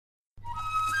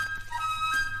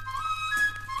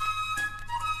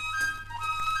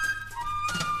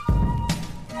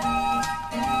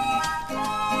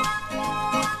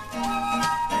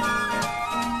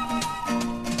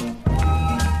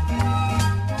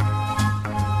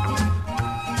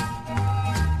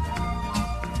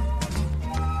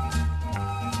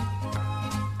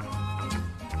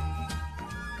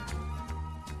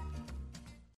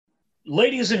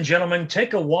Ladies and gentlemen,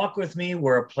 take a walk with me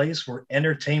where a place where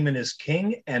entertainment is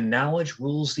king and knowledge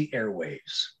rules the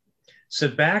airwaves.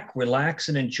 Sit back, relax,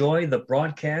 and enjoy the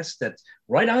broadcast that's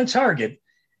right on target.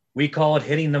 We call it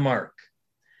Hitting the Mark.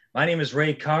 My name is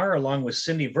Ray Carr, along with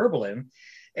Cindi Verbelun,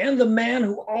 and the man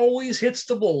who always hits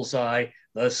the bullseye,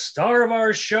 the star of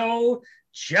our show,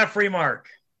 Geoffrey Mark.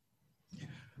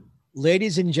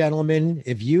 Ladies and gentlemen,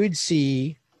 if you would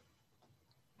see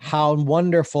how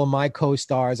wonderful my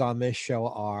co-stars on this show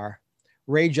are.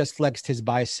 Ray just flexed his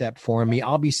bicep for me.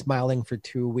 I'll be smiling for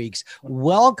 2 weeks.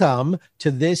 Welcome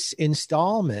to this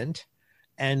installment.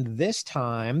 And this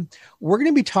time, we're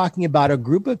going to be talking about a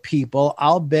group of people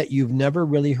I'll bet you've never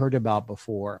really heard about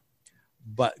before.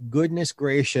 But goodness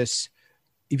gracious,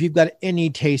 if you've got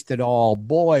any taste at all,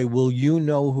 boy, will you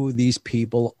know who these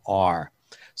people are.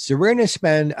 So we're going to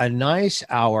spend a nice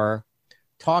hour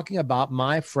talking about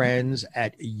my friends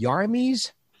at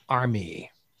Yarmy's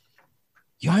Army.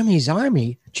 Yarmy's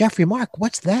Army? Geoffrey Mark,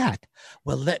 what's that?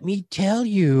 Well, let me tell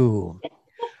you.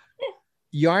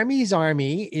 Yarmy's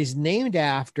Army is named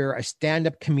after a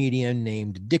stand-up comedian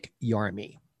named Dick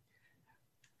Yarmy.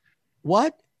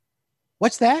 What?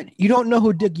 What's that? You don't know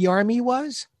who Dick Yarmy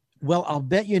was? Well, I'll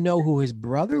bet you know who his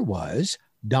brother was,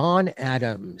 Don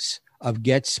Adams of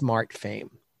Get Smart fame.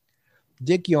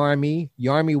 Dick Yarmy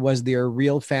was their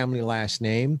real family last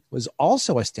name, was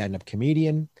also a stand-up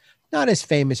comedian, not as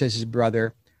famous as his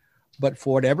brother, but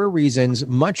for whatever reasons,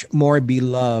 much more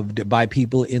beloved by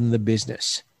people in the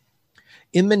business.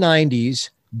 In the 90s,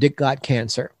 Dick got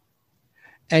cancer,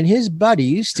 and his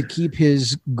buddies, to keep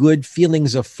his good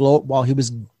feelings afloat while he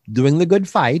was doing the good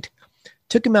fight,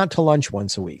 took him out to lunch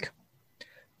once a week.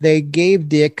 They gave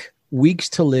Dick weeks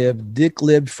to live. Dick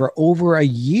lived for over a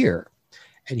year.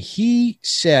 And he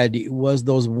said it was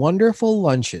those wonderful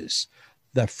lunches,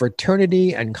 the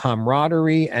fraternity and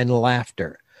camaraderie and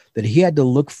laughter that he had to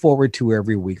look forward to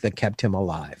every week that kept him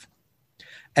alive.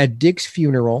 At Dick's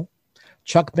funeral,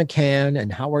 Chuck McCann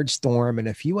and Howard Storm and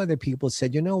a few other people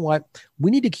said, you know what,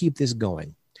 we need to keep this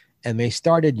going. And they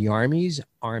started Yarmy's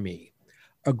Army,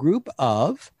 a group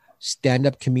of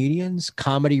stand-up comedians,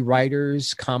 comedy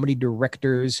writers, comedy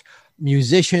directors,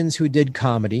 musicians who did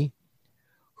comedy,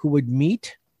 who would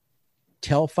meet,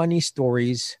 tell funny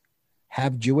stories,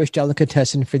 have Jewish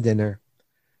delicatessen for dinner,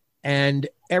 and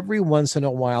every once in a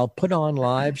while put on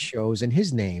live shows in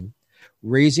his name,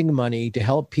 raising money to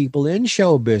help people in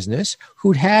show business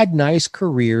who'd had nice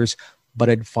careers but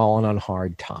had fallen on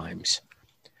hard times.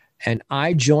 And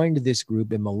I joined this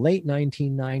group in the late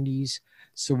 1990s.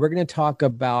 So we're going to talk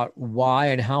about why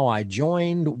and how I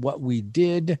joined, what we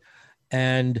did,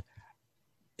 and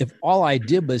if all I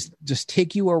did was just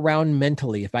take you around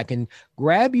mentally, if I can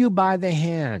grab you by the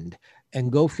hand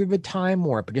and go through the time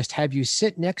warp and just have you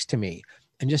sit next to me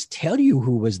and just tell you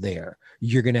who was there,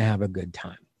 you're going to have a good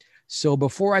time. So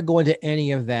before I go into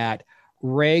any of that,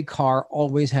 Ray Carr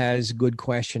always has good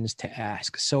questions to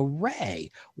ask. So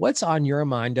Ray, what's on your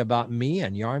mind about me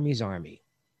and Yarmy's Army?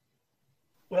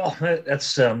 Well, that's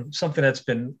something that's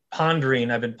been pondering.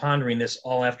 I've been pondering this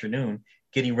all afternoon,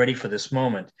 getting ready for this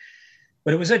moment.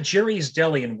 But it was at Jerry's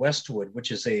Deli in Westwood, which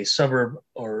is a suburb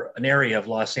or an area of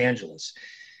Los Angeles.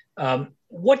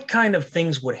 What kind of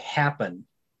things would happen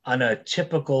on a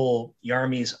typical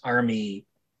Yarmy's Army,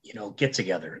 get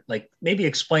together? Like maybe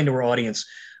explain to our audience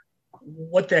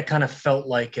what that kind of felt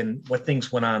like and what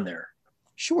things went on there.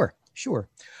 Sure.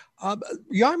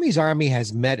 Yarmy's Army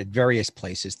has met at various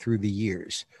places through the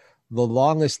years. The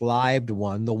longest lived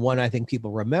one, the one I think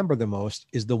people remember the most,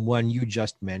 is the one you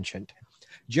just mentioned.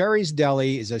 Jerry's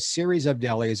Deli is a series of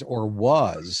delis, or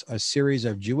was a series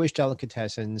of Jewish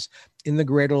delicatessens in the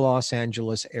greater Los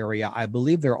Angeles area. I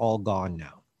believe they're all gone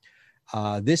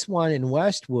now. This one in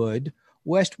Westwood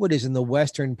is in the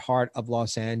western part of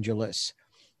Los Angeles.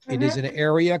 It is an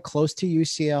area close to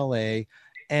UCLA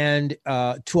and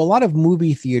to a lot of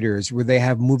movie theaters where they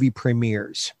have movie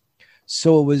premieres.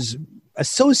 So it was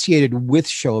associated with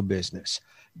show business.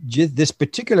 This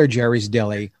particular Jerry's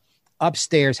Deli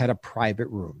upstairs had a private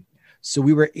room. So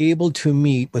we were able to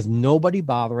meet with nobody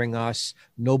bothering us,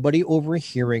 nobody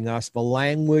overhearing us. The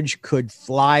language could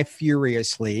fly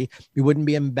furiously. We wouldn't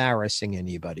be embarrassing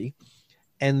anybody.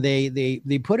 And they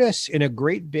put us in a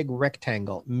great big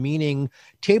rectangle, meaning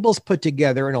tables put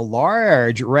together in a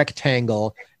large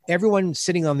rectangle, everyone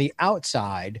sitting on the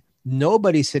outside,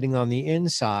 nobody sitting on the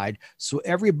inside. So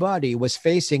everybody was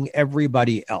facing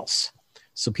everybody else.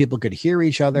 So people could hear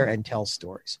each other and tell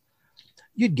stories.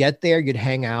 You'd get there, you'd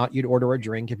hang out, you'd order a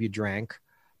drink if you drank.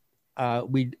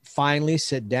 We'd finally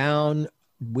sit down.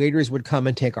 Waiters would come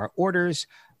and take our orders,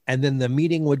 and then the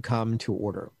meeting would come to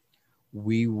order.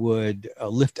 we would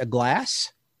lift a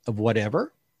glass of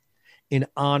whatever in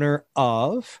honor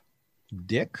of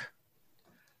Dick,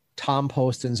 Tom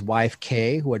Poston's wife,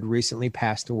 Kay, who had recently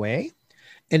passed away,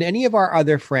 and any of our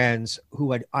other friends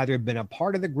who had either been a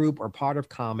part of the group or part of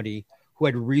comedy who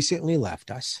had recently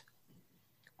left us.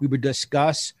 We would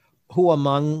discuss who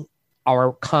among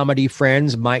our comedy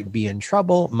friends might be in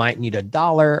trouble, might need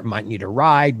 $1, might need a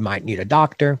ride, might need a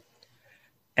doctor.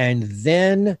 And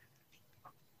then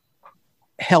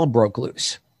hell broke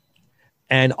loose.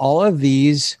 And all of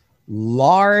these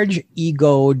large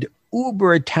egoed,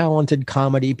 uber talented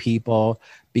comedy people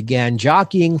began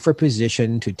jockeying for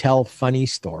position to tell funny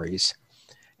stories.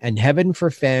 And heaven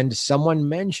forfend, someone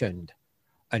mentioned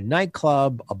a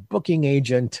nightclub, a booking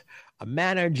agent, a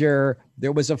manager.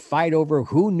 There was a fight over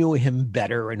who knew him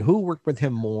better and who worked with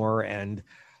him more. And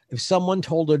if someone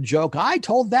told a joke, I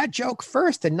told that joke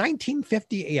first in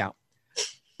 1950. Yeah.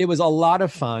 It was a lot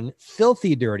of fun,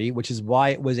 filthy dirty, which is why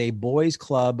it was a boys'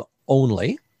 club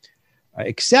only,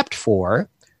 except for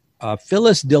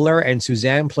Phyllis Diller and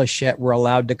Suzanne Plachette were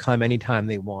allowed to come anytime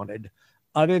they wanted.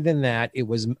 Other than that, it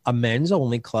was a men's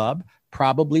only club,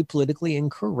 probably politically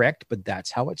incorrect, but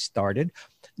that's how it started.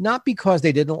 Not because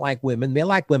they didn't like women. They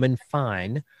liked women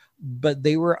fine, but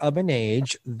they were of an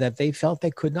age that they felt they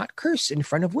could not curse in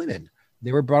front of women.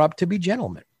 They were brought up to be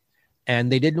gentlemen,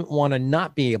 and they didn't want to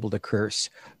not be able to curse.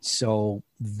 So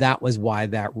that was why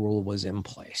that rule was in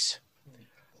place.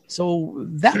 So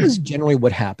that was generally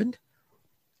what happened.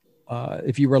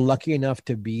 If you were lucky enough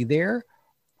to be there,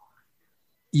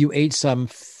 you ate some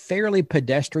fairly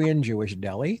pedestrian Jewish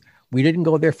deli. We didn't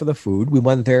go there for the food. We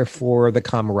went there for the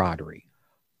camaraderie.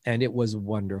 And it was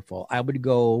wonderful. I would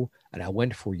go, and I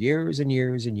went for years and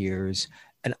years and years.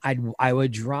 And I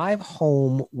would drive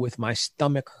home with my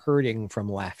stomach hurting from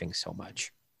laughing so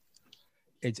much.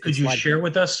 Could you share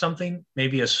with us something,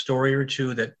 maybe a story or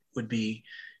two that would be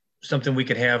something we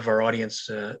could have our audience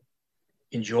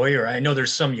enjoy? Or I know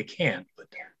there's some you can't, but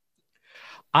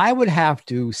I would have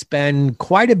to spend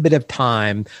quite a bit of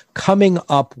time coming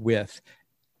up with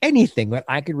anything that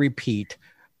I could repeat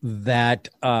that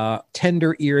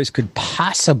tender ears could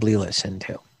possibly listen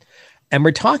to. And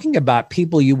we're talking about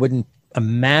people you wouldn't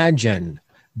imagine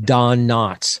Don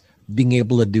Knotts being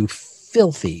able to do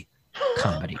filthy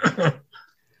comedy.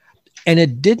 And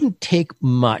it didn't take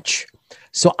much.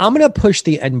 So I'm going to push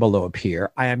the envelope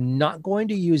here. I am not going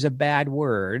to use a bad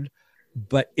word,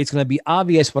 but it's going to be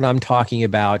obvious what I'm talking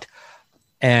about.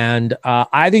 And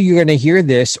either you're going to hear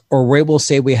this or Ray will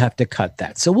say we have to cut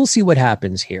that. So we'll see what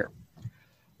happens here.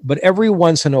 But every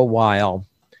once in a while,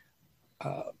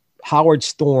 Howard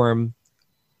Storm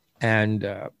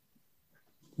and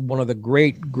one of the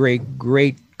great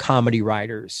comedy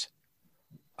writers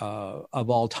of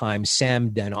all time,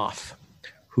 Sam Denoff,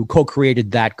 who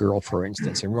co-created That Girl, for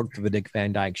instance, and wrote for the Dick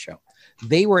Van Dyke Show.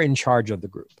 They were in charge of the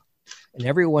group. And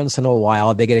every once in a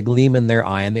while, they get a gleam in their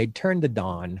eye, and they'd turn to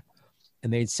Don,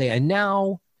 and they'd say, and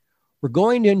now we're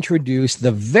going to introduce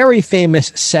the very famous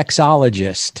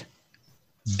sexologist,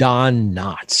 Don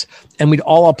Knotts. And we'd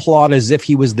all applaud as if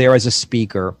he was there as a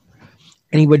speaker.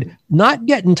 And he would not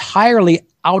get entirely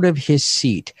out of his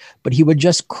seat, but he would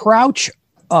just crouch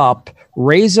up,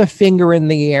 raise a finger in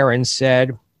the air, and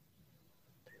said,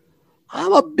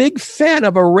 I'm a big fan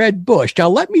of a red bush. Now,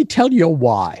 let me tell you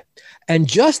why. And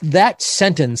just that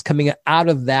sentence coming out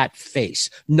of that face,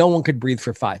 no one could breathe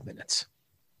for 5 minutes.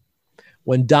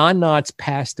 When Don Knotts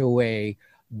passed away,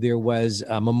 there was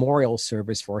a memorial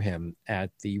service for him at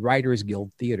the Writers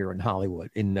Guild Theater in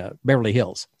Hollywood, in Beverly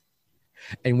Hills.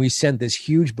 And we sent this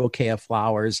huge bouquet of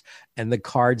flowers, and the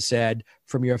card said,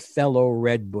 from your fellow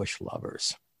red bush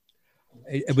lovers.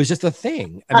 It was just a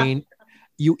thing. I mean,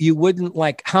 you wouldn't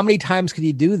like, how many times could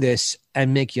he do this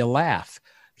and make you laugh?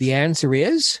 The answer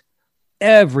is,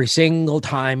 every single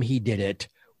time he did it,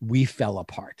 we fell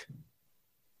apart.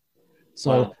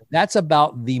 So wow. That's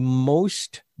about the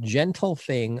most gentle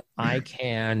thing I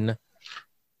can.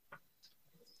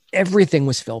 Everything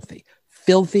was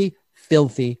filthy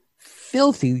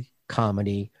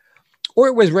comedy, or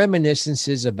it was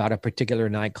reminiscences about a particular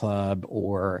nightclub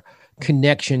or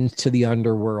connections to the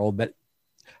underworld that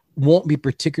won't be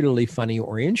particularly funny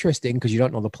or interesting because you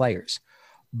don't know the players.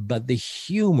 But the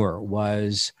humor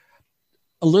was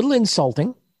a little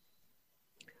insulting,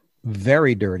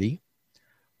 very dirty.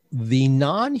 The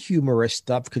non-humorous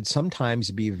stuff could sometimes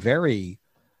be very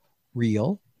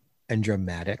real and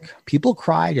dramatic. People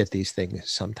cried at these things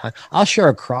sometimes. I'll share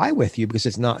a cry with you because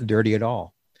it's not dirty at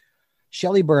all.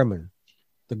 Shelley Berman,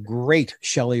 the great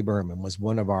Shelley Berman, was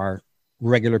one of our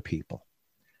regular people.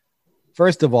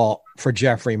 First of all, for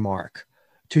Geoffrey Mark,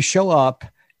 to show up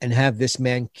and have this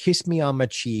man kiss me on my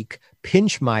cheek,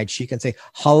 pinch my cheek, and say,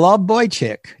 "Hello,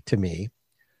 boychik," to me.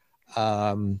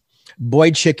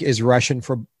 Boychik is Russian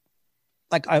for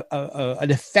like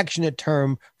an affectionate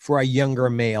term for a younger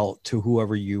male to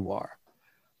whoever you are.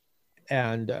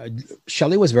 And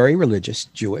Shelley was very religious,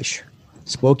 Jewish,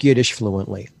 spoke Yiddish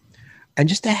fluently. And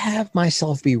just to have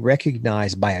myself be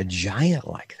recognized by a giant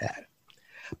like that.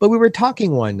 But we were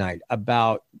talking one night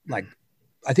about, like,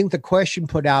 I think the question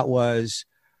put out was,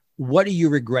 what do you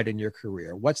regret in your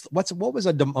career? What was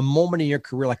a moment in your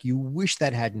career like you wish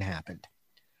that hadn't happened?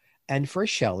 And for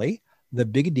Shelley, the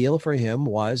big deal for him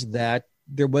was that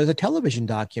there was a television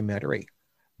documentary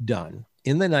done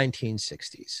in the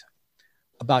 1960s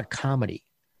about comedy.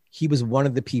 He was one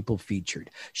of the people featured.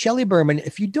 Shelley Berman,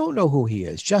 if you don't know who he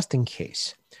is, just in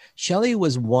case, Shelley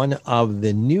was one of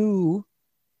the new,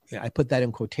 I put that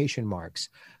in quotation marks,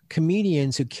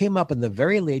 comedians who came up in the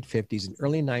very late 50s and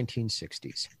early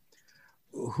 1960s,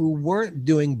 who weren't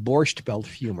doing Borscht Belt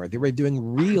humor. They were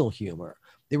doing real humor.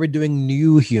 They were doing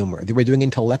new humor. They were doing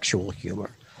intellectual humor.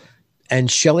 And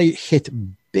Shelley hit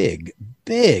big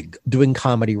doing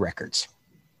comedy records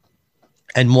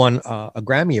and won a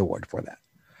Grammy Award for that.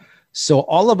 So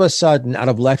all of a sudden, out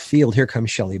of left field, here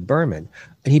comes Shelley Berman,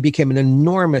 and he became an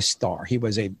enormous star. He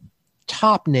was a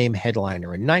top name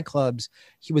headliner in nightclubs.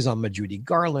 He was on the Judy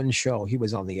Garland show. He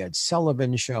was on the Ed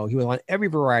Sullivan show. He was on every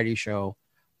variety show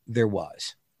there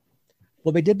was.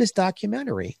 Well, they did this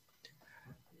documentary.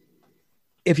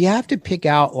 If you have to pick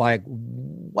out, like,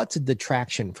 what's a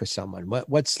detraction for someone,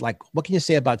 what can you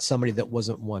say about somebody that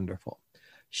wasn't wonderful?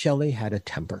 Shelley had a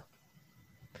temper.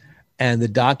 And the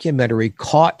documentary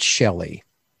caught Shelley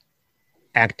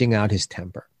acting out his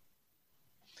temper.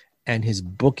 And his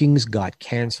bookings got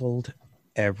canceled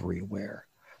everywhere.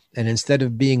 And instead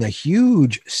of being a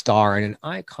huge star and an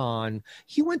icon,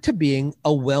 he went to being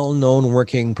a well-known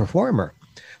working performer.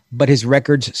 But his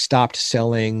records stopped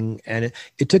selling, and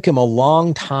it took him a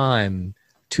long time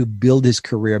to build his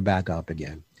career back up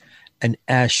again. And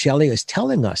as Shelley is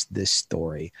telling us this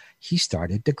story, he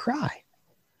started to cry.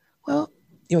 Well,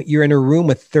 you're in a room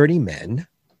with 30 men.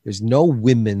 There's no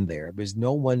women there. There's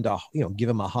no one to, give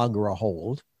him a hug or a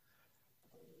hold.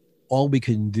 All we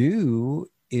can do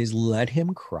is let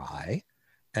him cry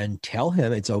and tell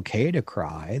him it's okay to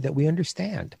cry, that we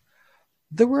understand.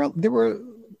 There were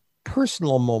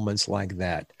personal moments like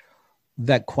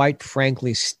that quite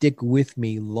frankly stick with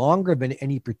me longer than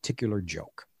any particular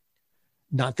joke.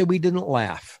 Not that we didn't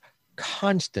laugh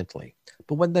constantly,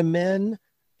 but when the men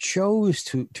chose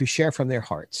to share from their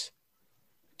hearts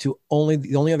to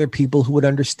the only other people who would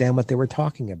understand what they were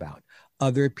talking about,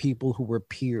 other people who were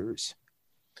peers,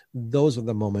 those are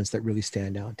the moments that really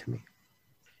stand out to me.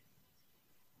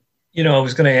 I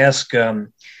was going to ask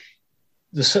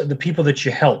the people that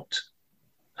you helped,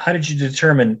 how did you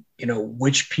determine,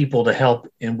 which people to help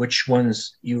and which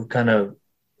ones you kind of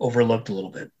overlooked a little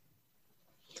bit?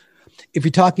 If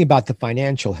you're talking about the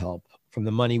financial help from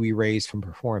the money we raised from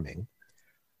performing,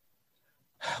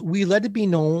 we let it be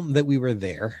known that we were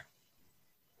there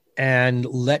and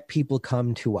let people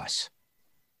come to us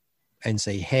and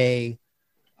say, hey,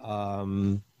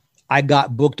 I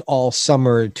got booked all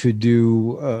summer to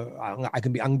do, I'm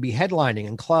going to be headlining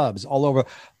in clubs all over.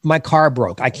 My car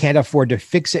broke. I can't afford to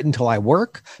fix it until I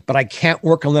work, but I can't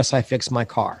work unless I fix my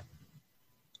car.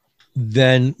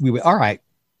 Then we would, all right,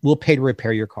 we'll pay to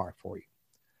repair your car for you.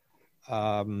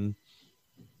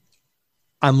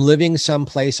 I'm living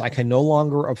someplace I can no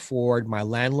longer afford. My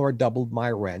landlord doubled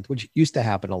my rent, which used to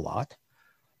happen a lot.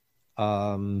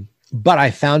 But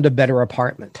I found a better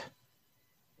apartment.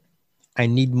 I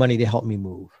need money to help me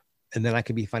move. And then I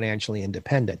could be financially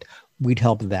independent. We'd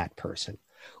help that person.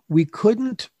 We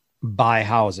couldn't buy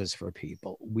houses for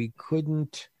people. We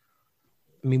couldn't,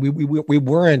 we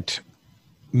weren't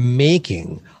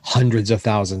making hundreds of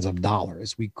thousands of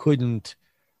dollars. We couldn't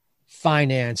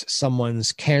finance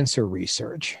someone's cancer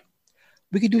research.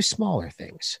 We could do smaller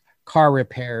things, car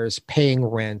repairs, paying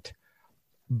rent,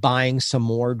 buying some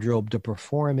wardrobe to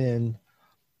perform in,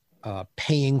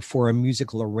 paying for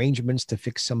musical arrangements to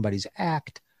fix somebody's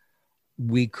act.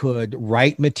 We could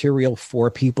write material for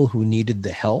people who needed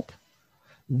the help,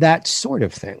 that sort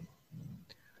of thing.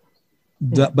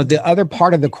 But the other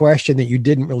part of the question that you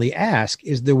didn't really ask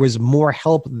is there was more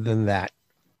help than that.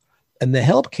 And the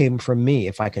help came from me,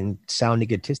 if I can sound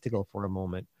egotistical for a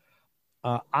moment.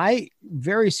 I,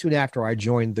 very soon after I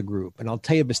joined the group, and I'll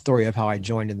tell you the story of how I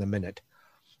joined in a minute,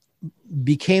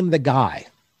 became the guy.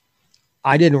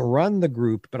 I didn't run the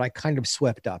group, but I kind of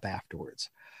swept up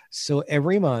afterwards. So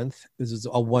every month, this is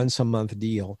a once a month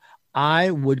deal,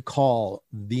 I would call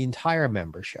the entire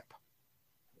membership.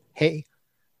 Hey,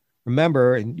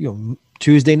 Remember,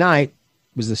 Tuesday night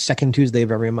was the second Tuesday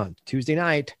of every month. Tuesday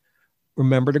night,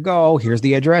 remember to go. Here's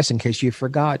the address in case you've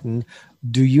forgotten.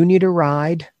 Do you need a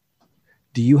ride?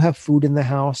 Do you have food in the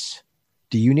house?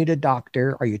 Do you need a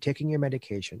doctor? Are you taking your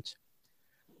medications?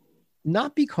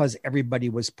 Not because everybody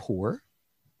was poor,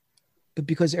 but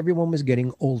because everyone was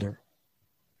getting older.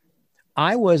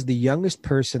 I was the youngest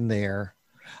person there.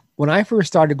 When I first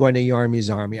started going to Yarmy's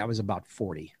Army, I was about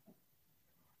 40.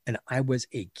 And I was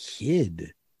a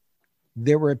kid.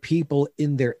 There were people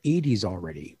in their 80s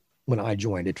already when I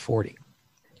joined at 40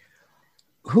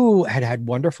 who had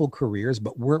wonderful careers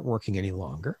but weren't working any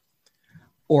longer,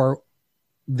 or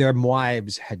their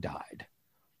wives had died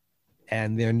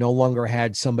and they no longer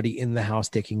had somebody in the house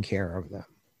taking care of them.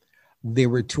 They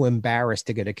were too embarrassed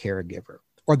to get a caregiver,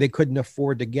 or they couldn't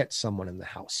afford to get someone in the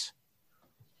house.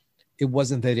 It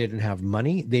wasn't that they didn't have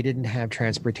money, they didn't have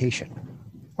transportation,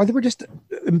 or they were just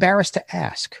embarrassed to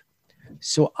ask.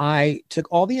 So I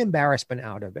took all the embarrassment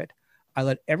out of it. I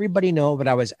let everybody know that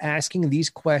I was asking these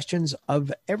questions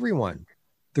of everyone.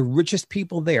 The richest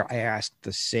people there, I asked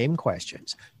the same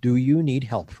questions. Do you need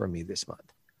help from me this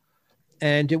month?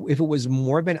 And if it was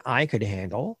more than I could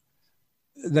handle,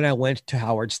 then I went to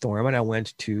Howard Storm and I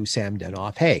went to Sam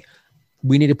Denoff. Hey,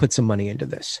 we need to put some money into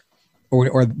this.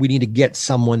 Or we need to get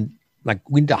someone, like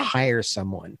we need to hire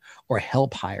someone or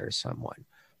help hire someone.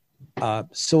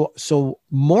 So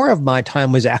more of my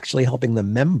time was actually helping the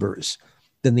members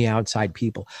than the outside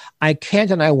people. I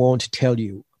can't and I won't tell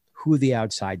you who the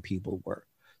outside people were.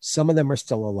 Some of them are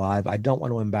still alive. I don't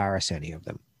want to embarrass any of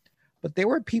them. But there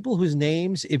were people whose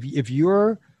names, if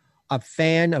you're a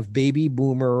fan of baby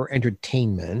boomer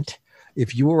entertainment,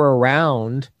 if you were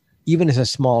around, even as a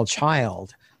small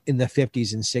child in the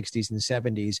 50s and 60s and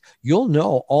 70s, you'll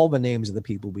know all the names of the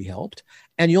people we helped,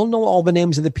 and you'll know all the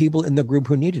names of the people in the group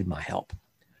who needed my help.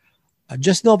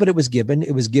 Just know that it was given.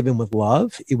 It was given with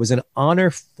love. It was an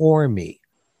honor for me.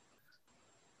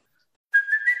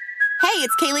 Hey,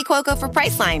 it's Kaylee Cuoco for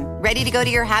Priceline. Ready to go to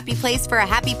your happy place for a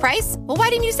happy price? Well, why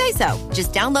didn't you say so?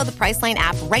 Just download the Priceline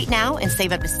app right now and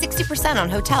save up to 60% on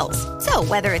hotels. So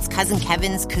whether it's Cousin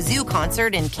Kevin's Kazoo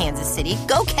Concert in Kansas City,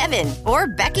 go Kevin, or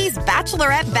Becky's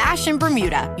Bachelorette Bash in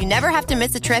Bermuda, you never have to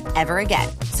miss a trip ever again.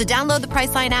 So download the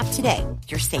Priceline app today.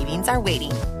 Your savings are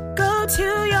waiting. Go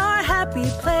to your happy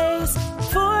place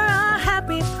for a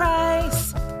happy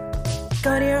price.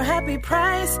 Go to your happy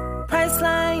price,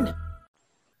 Priceline.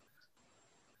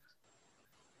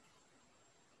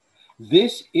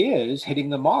 This is Hitting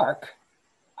the Mark.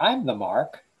 I'm the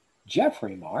Mark,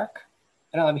 Geoffrey Mark,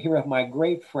 and I'm here with my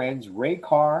great friends Ray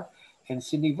Carr and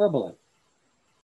Cindi Verbelun.